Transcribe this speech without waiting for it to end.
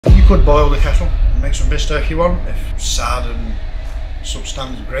could boil the kettle and make some bistec you want, if sad and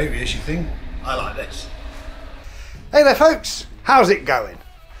substandard gravy is your thing. I like this. Hey there folks, how's it going?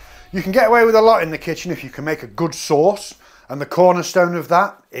 You can get away with a lot in the kitchen if you can make a good sauce, and the cornerstone of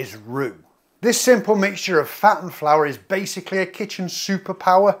that is roux. This simple mixture of fat and flour is basically a kitchen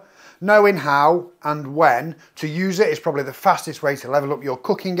superpower. Knowing how and when to use it is probably the fastest way to level up your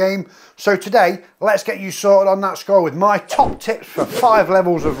cooking game. So today, let's get you sorted on that score with my top tips for 5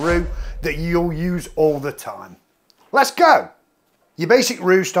 levels of roux that you'll use all the time. Let's go! Your basic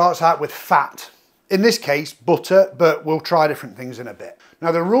roux starts out with fat. In this case, butter, but we'll try different things in a bit.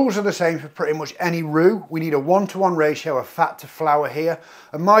 Now the rules are the same for pretty much any roux. We need a 1-to-1 ratio of fat to flour here.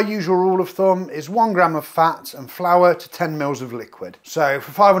 And my usual rule of thumb is 1 gram of fat and flour to 10 mils of liquid. So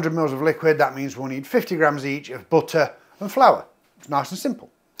for 500 mils of liquid, that means we'll need 50 grams each of butter and flour. It's nice and simple.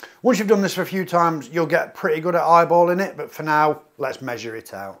 Once you've done this for a few times, you'll get pretty good at eyeballing it, but for now, let's measure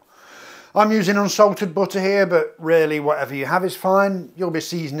it out. I'm using unsalted butter here, but really whatever you have is fine. You'll be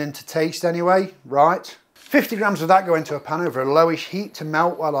seasoning to taste anyway, right? 50 grams of that go into a pan over a lowish heat to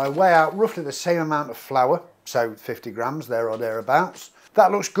melt while I weigh out roughly the same amount of flour, so 50 grams there or thereabouts.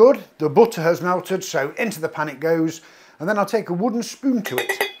 That looks good. The butter has melted, so into the pan it goes, and then I'll take a wooden spoon to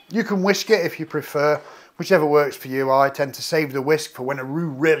it. You can whisk it if you prefer, whichever works for you. I tend to save the whisk for when a roux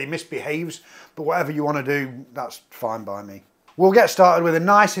really misbehaves, but whatever you want to do, that's fine by me. We'll get started with a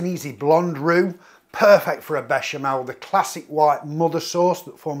nice and easy blonde roux, perfect for a bechamel, the classic white mother sauce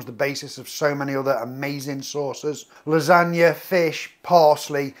that forms the basis of so many other amazing sauces. Lasagna, fish,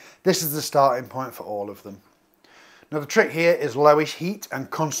 parsley, this is the starting point for all of them. Now the trick here is lowish heat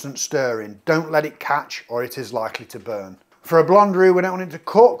and constant stirring. Don't let it catch or it is likely to burn. For a blonde roux, we don't want it to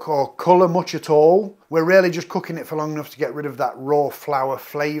cook or colour much at all. We're really just cooking it for long enough to get rid of that raw flour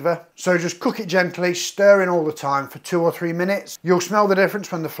flavour. So just cook it gently, stirring all the time for 2 or 3 minutes. You'll smell the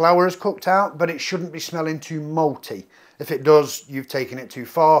difference when the flour is cooked out, but it shouldn't be smelling too malty. If it does, you've taken it too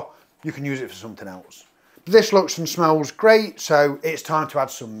far. You can use it for something else. This looks and smells great, so it's time to add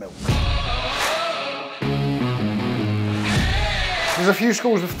some milk. There's a few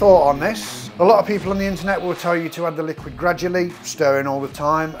schools of thought on this. A lot of people on the internet will tell you to add the liquid gradually, stirring all the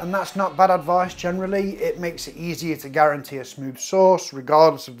time, and that's not bad advice generally. It makes it easier to guarantee a smooth sauce,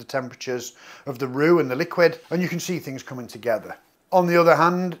 regardless of the temperatures of the roux and the liquid, and you can see things coming together. On the other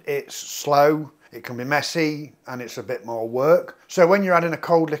hand, it's slow, it can be messy, and it's a bit more work. So when you're adding a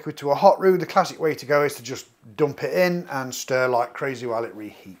cold liquid to a hot roux, the classic way to go is to just dump it in and stir like crazy while it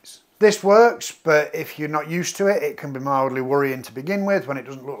reheats. This works, but if you're not used to it, it can be mildly worrying to begin with when it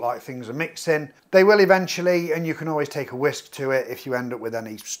doesn't look like things are mixing. They will eventually, and you can always take a whisk to it if you end up with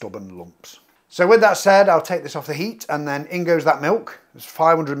any stubborn lumps. So with that said, I'll take this off the heat, and then in goes that milk. It's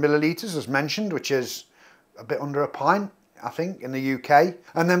 500 millilitres as mentioned, which is a bit under a pint, I think, in the UK.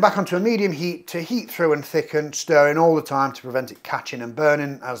 And then back onto a medium heat to heat through and thicken, stirring all the time to prevent it catching and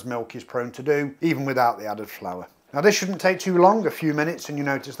burning, as milk is prone to do, even without the added flour. Now this shouldn't take too long, a few minutes, and you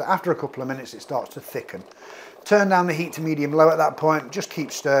notice that after a couple of minutes it starts to thicken. Turn down the heat to medium-low at that point, just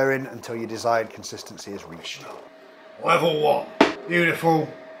keep stirring until your desired consistency is reached. Level 1. Beautiful,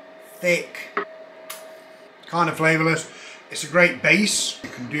 thick, kind of flavourless. It's a great base. You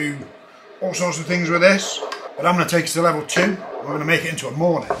can do all sorts of things with this, but I'm going to take it to level 2. We're going to make it into a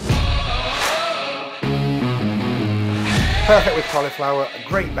mornay. Perfect with cauliflower, a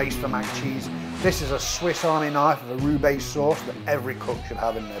great base for mac and cheese. This is a Swiss Army knife of a roux-based sauce that every cook should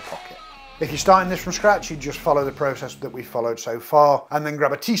have in their pocket. If you're starting this from scratch, you just follow the process that we've followed so far, and then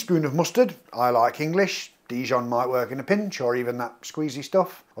grab a teaspoon of mustard. I like English. Dijon might work in a pinch, or even that squeezy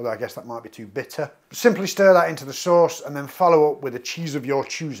stuff, although I guess that might be too bitter. Simply stir that into the sauce and then follow up with a cheese of your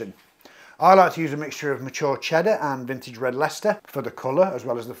choosing. I like to use a mixture of mature cheddar and vintage red Leicester for the colour as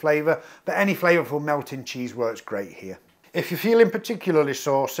well as the flavour, but any flavourful melting cheese works great here. If you're feeling particularly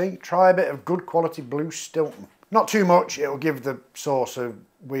saucy, try a bit of good quality blue Stilton. Not too much, it'll give the sauce a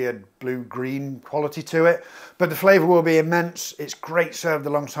weird blue-green quality to it, but the flavour will be immense. It's great served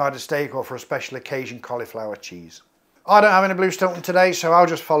alongside a steak or for a special occasion cauliflower cheese. I don't have any blue Stilton today, so I'll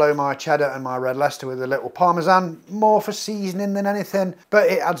just follow my cheddar and my red Leicester with a little parmesan, more for seasoning than anything, but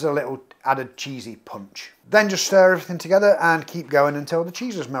it adds a little added cheesy punch. Then just stir everything together and keep going until the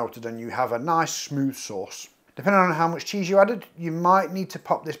cheese is melted and you have a nice smooth sauce. Depending on how much cheese you added, you might need to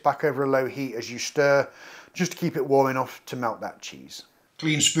pop this back over a low heat as you stir, just to keep it warm enough to melt that cheese.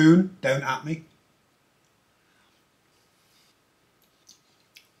 Clean spoon, don't at me.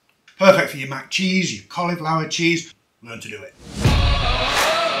 Perfect for your mac cheese, your cauliflower cheese. Learn to do it.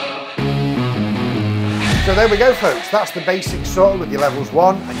 So there we go folks, that's the basics sorted with your levels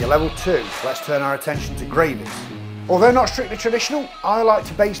 1 and your level 2. Let's turn our attention to gravies. Although not strictly traditional, I like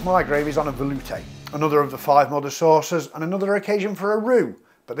to base my gravies on a veloute, another of the 5 mother sauces, and another occasion for a roux,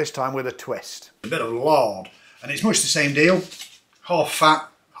 but this time with a twist. A bit of lard, and it's much the same deal. Half fat,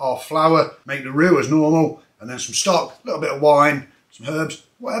 half flour, make the roux as normal, and then some stock, a little bit of wine, some herbs,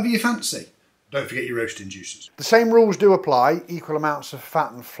 whatever you fancy. Don't forget your roasting juices. The same rules do apply, equal amounts of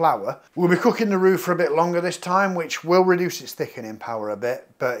fat and flour. We'll be cooking the roux for a bit longer this time, which will reduce its thickening power a bit,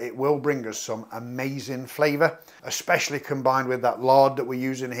 but it will bring us some amazing flavour, especially combined with that lard that we're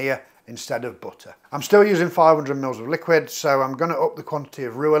using here instead of butter. I'm still using 500 ml of liquid, so I'm going to up the quantity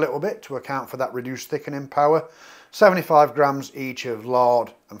of roux a little bit to account for that reduced thickening power. 75 grams each of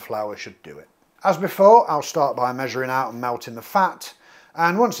lard and flour should do it. As before, I'll start by measuring out and melting the fat,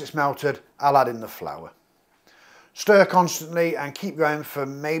 and once it's melted, I'll add in the flour. Stir constantly and keep going for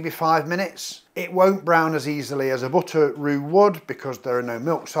maybe 5 minutes. It won't brown as easily as a butter roux would because there are no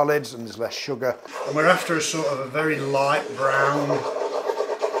milk solids and there's less sugar. And we're after a sort of a very light brown,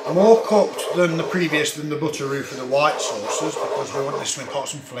 more cooked than the butter roux for the white sauces, because we want this to impart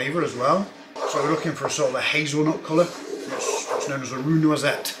some flavour as well. So we're looking for a sort of a hazelnut colour, what's known as a roux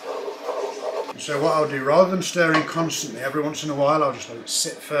noisette. So what I'll do, rather than stirring constantly, every once in a while I'll just let it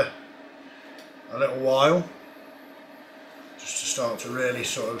sit for a little while, just to start to really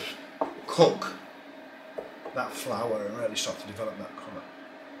sort of cook that flour and really start to develop that colour.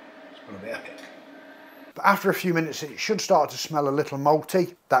 It's going to be epic. But after a few minutes it should start to smell a little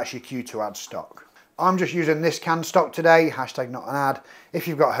malty. That's your cue to add stock. I'm just using this canned stock today, hashtag not an ad. If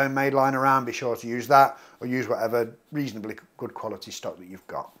you've got homemade lying around, be sure to use that, or use whatever reasonably good quality stock that you've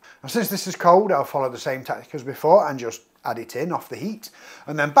got. And since this is cold, I'll follow the same tactic as before and just add it in off the heat,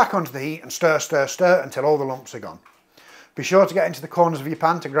 and then back onto the heat and stir, stir, stir until all the lumps are gone. Be sure to get into the corners of your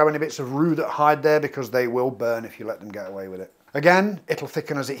pan to grab any bits of roux that hide there, because they will burn if you let them get away with it. Again, it'll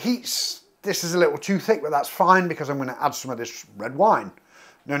thicken as it heats. This is a little too thick, but that's fine because I'm going to add some of this red wine.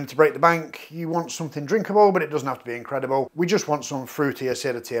 No need to break the bank. You want something drinkable, but it doesn't have to be incredible. We just want some fruity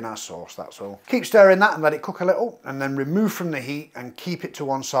acidity in our sauce, that's all. Keep stirring that and let it cook a little, and then remove from the heat and keep it to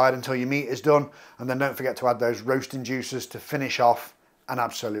one side until your meat is done. And then don't forget to add those roasting juices to finish off an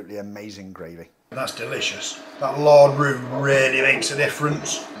absolutely amazing gravy. That's delicious. That lard roux really makes a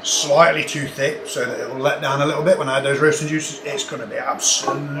difference. Slightly too thick so that it will let down a little bit when I add those roasting juices. It's going to be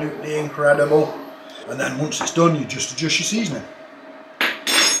absolutely incredible. And then once it's done, you just adjust your seasoning.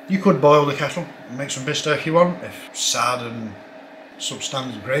 You could boil the kettle and make some bistec if you want. If sad and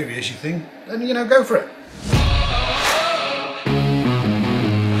substandard gravy is your thing, then you know, go for it.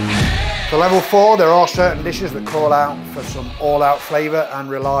 For level 4, there are certain dishes that call out for some all-out flavour and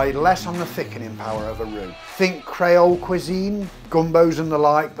rely less on the thickening power of a roux. Think Creole cuisine, gumbos and the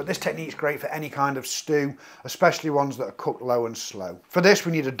like, but this technique's great for any kind of stew, especially ones that are cooked low and slow. For this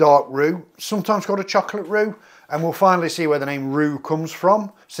we need a dark roux, sometimes called a chocolate roux, and we'll finally see where the name roux comes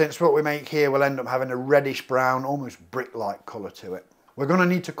from, since what we make here will end up having a reddish brown, almost brick-like colour to it. We're going to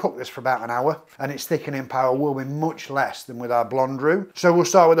need to cook this for about an hour, and its thickening power will be much less than with our blonde roux. So we'll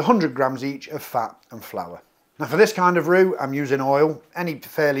start with 100 grams each of fat and flour. Now for this kind of roux, I'm using oil. Any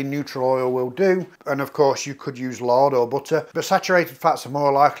fairly neutral oil will do. And of course you could use lard or butter, but saturated fats are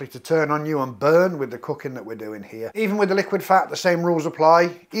more likely to turn on you and burn with the cooking that we're doing here. Even with the liquid fat, the same rules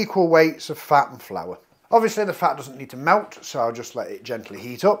apply. Equal weights of fat and flour. Obviously the fat doesn't need to melt, so I'll just let it gently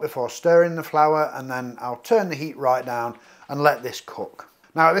heat up before stirring the flour, and then I'll turn the heat right down and let this cook.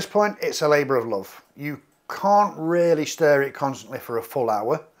 Now at this point, it's a labour of love. You can't really stir it constantly for a full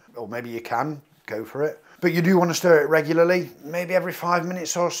hour, or maybe you can, go for it. But you do want to stir it regularly, maybe every 5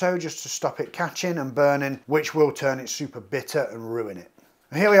 minutes or so, just to stop it catching and burning, which will turn it super bitter and ruin it.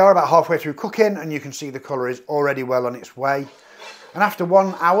 And here we are about halfway through cooking, and you can see the colour is already well on its way. And after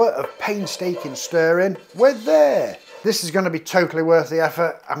 1 hour of painstaking stirring, we're there. This is going to be totally worth the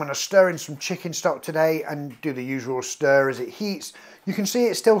effort. I'm going to stir in some chicken stock today and do the usual stir as it heats. You can see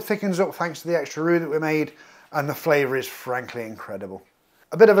it still thickens up thanks to the extra roux that we made, and the flavour is frankly incredible.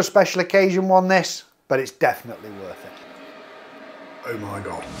 A bit of a special occasion one this, but it's definitely worth it. Oh my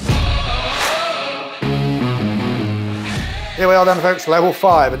God. Here we are then folks, level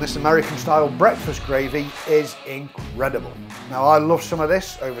 5, and this American style breakfast gravy is incredible. Now I love some of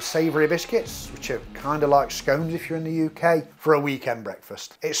this over savoury biscuits, which are kind of like scones if you're in the UK, for a weekend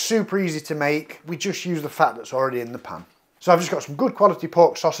breakfast. It's super easy to make, we just use the fat that's already in the pan. So I've just got some good quality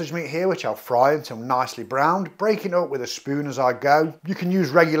pork sausage meat here, which I'll fry until nicely browned, breaking it up with a spoon as I go. You can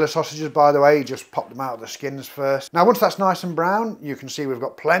use regular sausages by the way, just pop them out of the skins first. Now once that's nice and brown, you can see we've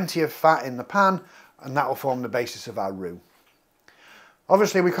got plenty of fat in the pan, and that will form the basis of our roux.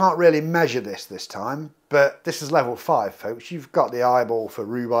 Obviously we can't really measure this time, but this is level 5 folks. You've got the eyeball for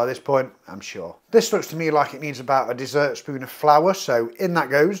roux by this point, I'm sure. This looks to me like it needs about a dessert spoon of flour, so in that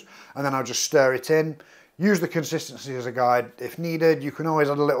goes, and then I'll just stir it in. Use the consistency as a guide if needed. You can always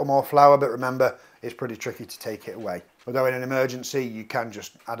add a little more flour, but remember, it's pretty tricky to take it away. Although in an emergency, you can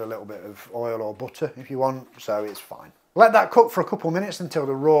just add a little bit of oil or butter if you want, so it's fine. Let that cook for a couple of minutes until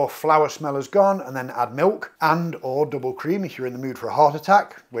the raw flour smell is gone, and then add milk and or double cream if you're in the mood for a heart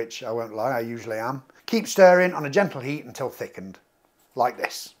attack, which I won't lie, I usually am. Keep stirring on a gentle heat until thickened, like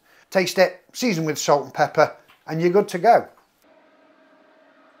this. Taste it, season with salt and pepper, and you're good to go.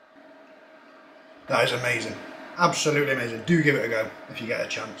 That is amazing. Absolutely amazing. Do give it a go if you get a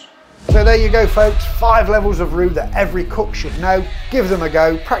chance. So there you go folks, 5 levels of roux that every cook should know. Give them a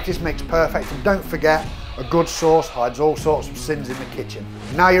go, practice makes perfect, and don't forget, a good sauce hides all sorts of sins in the kitchen.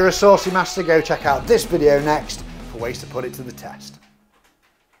 Now you're a saucy master, go check out this video next for ways to put it to the test.